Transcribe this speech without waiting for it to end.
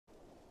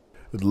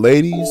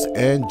Ladies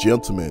and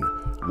gentlemen,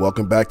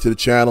 welcome back to the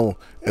channel,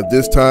 and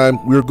this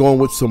time we're going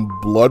with some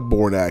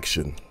Bloodborne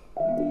action.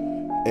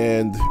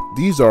 And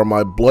these are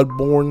my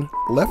Bloodborne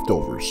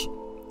leftovers,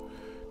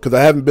 because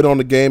I haven't been on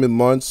the game in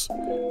months,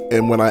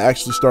 and when I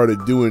actually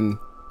started doing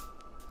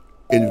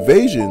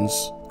invasions,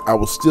 I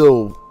was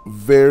still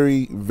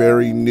very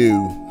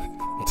new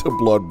to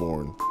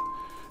Bloodborne,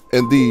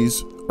 and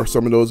these are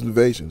some of those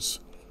invasions.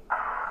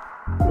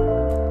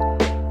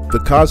 The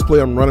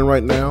cosplay I'm running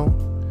right now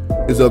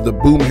is of the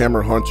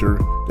Boomhammer Hunter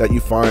that you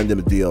find in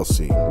the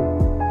DLC.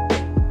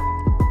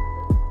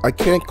 I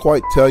can't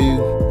quite tell you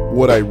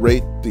what I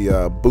rate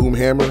the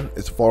Boomhammer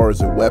as far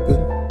as a weapon,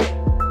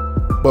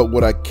 but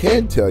what I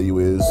can tell you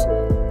is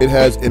it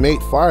has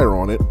innate fire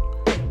on it,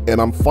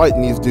 and I'm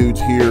fighting these dudes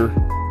here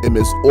in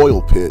this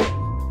oil pit,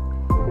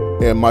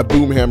 and my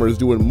Boomhammer is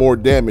doing more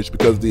damage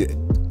because of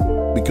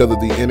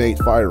the innate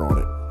fire on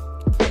it.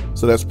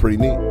 So that's pretty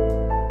neat.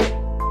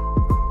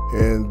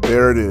 And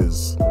there it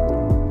is.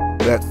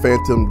 That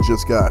Phantom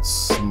just got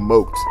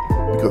smoked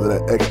because of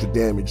that extra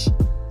damage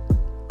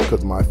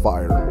because of my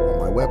fire on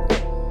my weapon.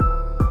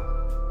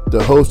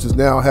 The host is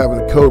now having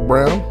a code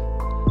brown.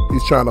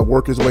 He's trying to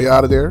work his way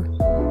out of there.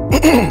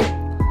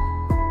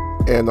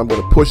 And I'm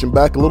going to push him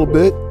back a little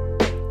bit.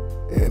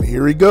 And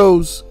here he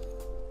goes.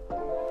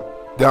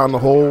 Down the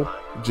hole.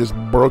 Just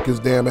broke his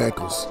damn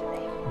ankles.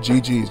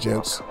 GG's,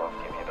 gents.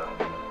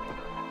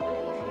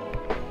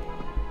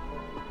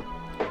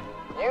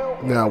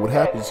 Now, what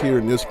happens here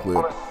in this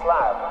clip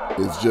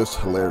is just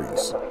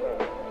hilarious.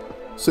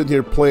 Sitting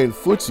here playing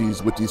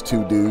footsies with these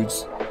two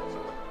dudes,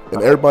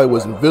 and everybody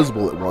was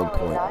invisible at one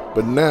point,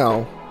 but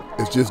now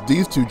it's just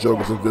these two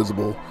jokers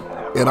invisible,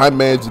 and I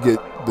managed to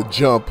get the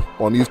jump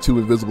on these two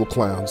invisible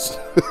clowns.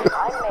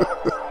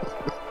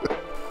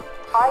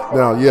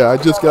 Now, yeah, I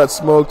just got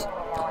smoked.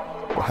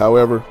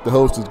 However, the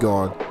host is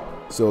gone,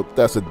 so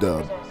that's a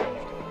dub.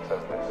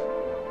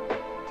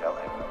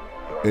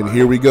 And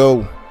here we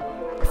go,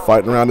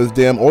 fighting around this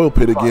damn oil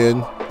pit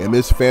again, and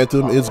this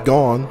Phantom is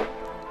gone,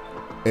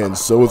 and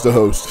so is the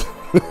host.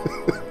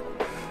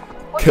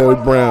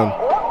 Code Brown,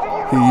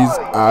 he's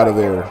out of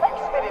there.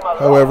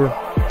 However,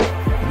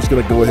 I'm just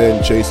gonna go ahead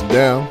and chase him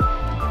down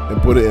and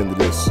put an end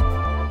to this.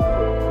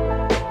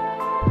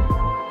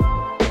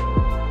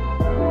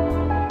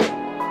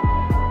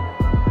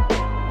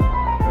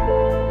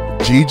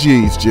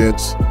 GG's,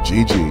 gents,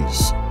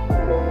 GG's.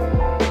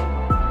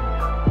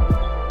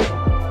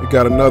 We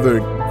got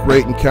another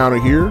great encounter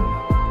here.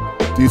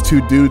 These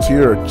two dudes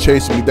here are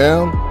chasing me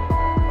down.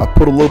 I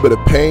put a little bit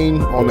of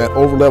pain on that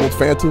over-leveled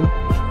Phantom,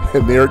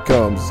 and there it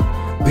comes.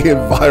 The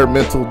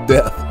environmental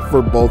death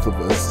for both of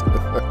us.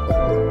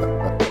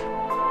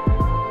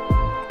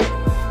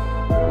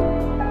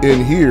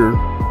 In here,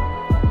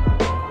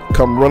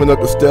 come running up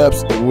the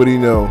steps, and what do you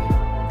know?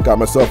 Got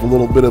myself a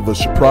little bit of a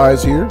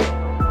surprise here.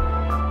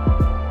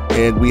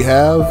 And we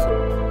have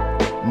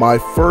my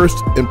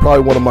first and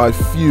probably one of my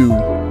few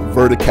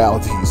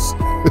verticalities.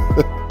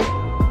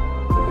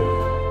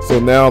 So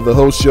now the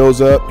host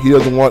shows up. He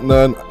doesn't want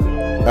none.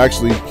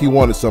 Actually, he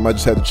wanted some. I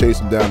just had to chase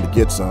him down to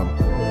get some.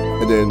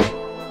 And then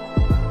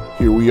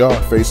here we are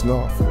facing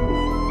off.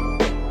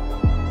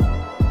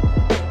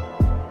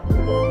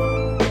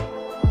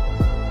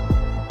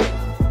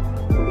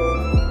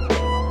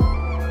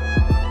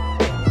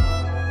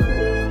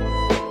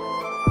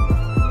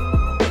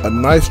 A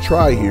nice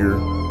try here,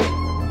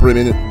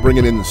 bringing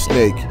in the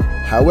snake.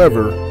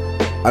 However,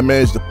 I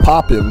managed to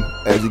pop him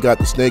as he got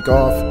the snake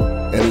off,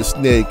 and the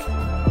snake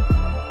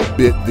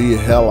bit the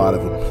hell out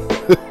of him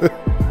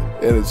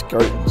and his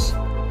curtains.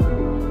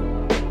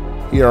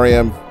 Here I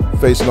am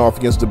facing off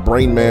against the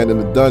Brain Man in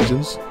the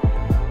dungeons.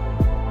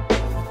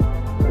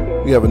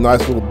 We have a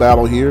nice little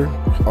battle here.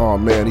 Oh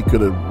man, he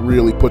could have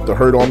really put the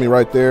hurt on me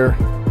right there.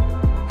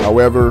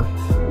 However,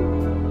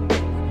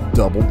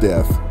 double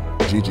death.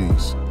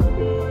 GG's.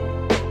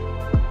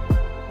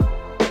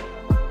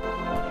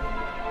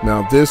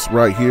 Now this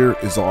right here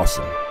is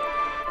awesome.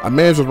 I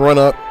managed to run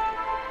up,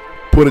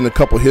 put in a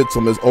couple hits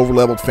on this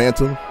over-leveled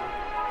Phantom.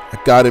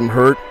 I got him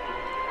hurt.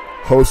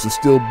 Host is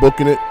still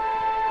booking it.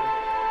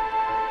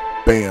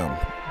 Bam.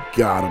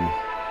 Got him.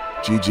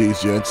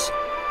 GG's, gents.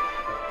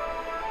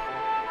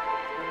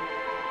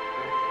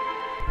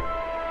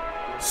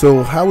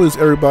 So how is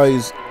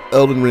everybody's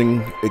Elden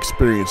Ring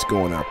experience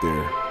going out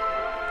there?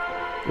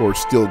 Or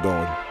still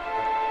going?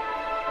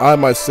 I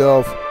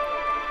myself,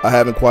 I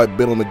haven't quite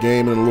been on the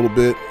game in a little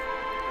bit.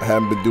 I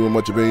haven't been doing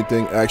much of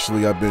anything.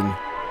 Actually, I've been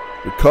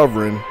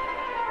recovering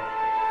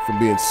from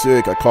being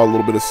sick. I caught a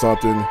little bit of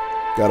something,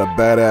 got a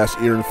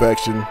badass ear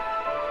infection,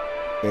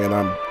 and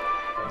I'm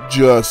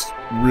just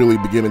really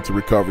beginning to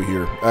recover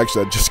here.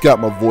 Actually, I just got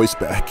my voice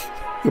back.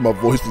 My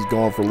voice was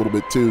gone for a little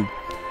bit too,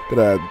 but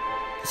I had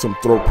some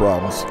throat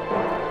problems.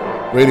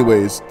 But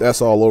anyways, that's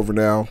all over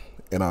now,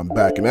 and I'm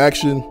back in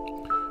action.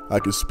 I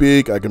can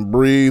speak, I can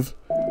breathe,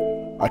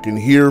 I can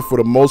hear for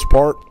the most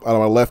part out of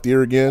my left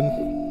ear again.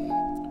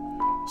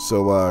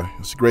 So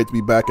it's great to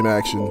be back in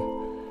action.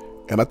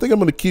 And I think I'm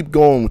going to keep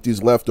going with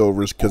these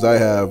leftovers because I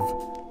have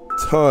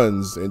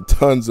tons and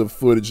tons of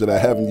footage that I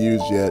haven't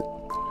used yet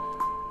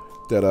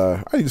that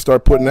I need to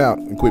start putting out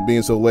and quit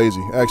being so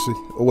lazy. Actually,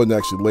 I wasn't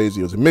actually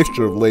lazy. It was a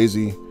mixture of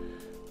lazy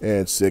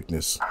and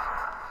sickness.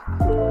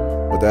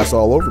 But that's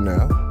all over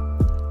now,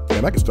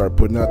 and I can start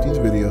putting out these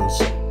videos.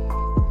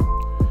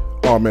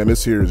 Oh man,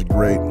 this here is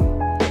great.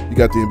 You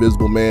got the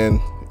Invisible Man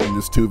in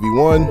this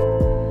 2v1.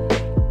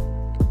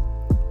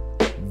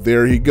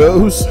 There he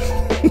goes,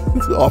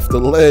 off the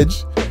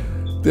ledge.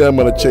 Then I'm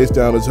gonna chase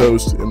down his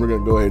host, and we're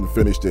gonna go ahead and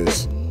finish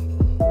this.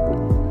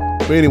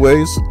 But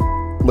anyways,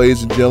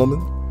 ladies and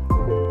gentlemen,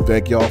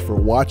 thank y'all for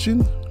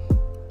watching,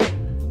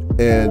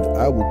 and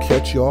I will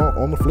catch y'all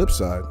on the flip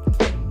side.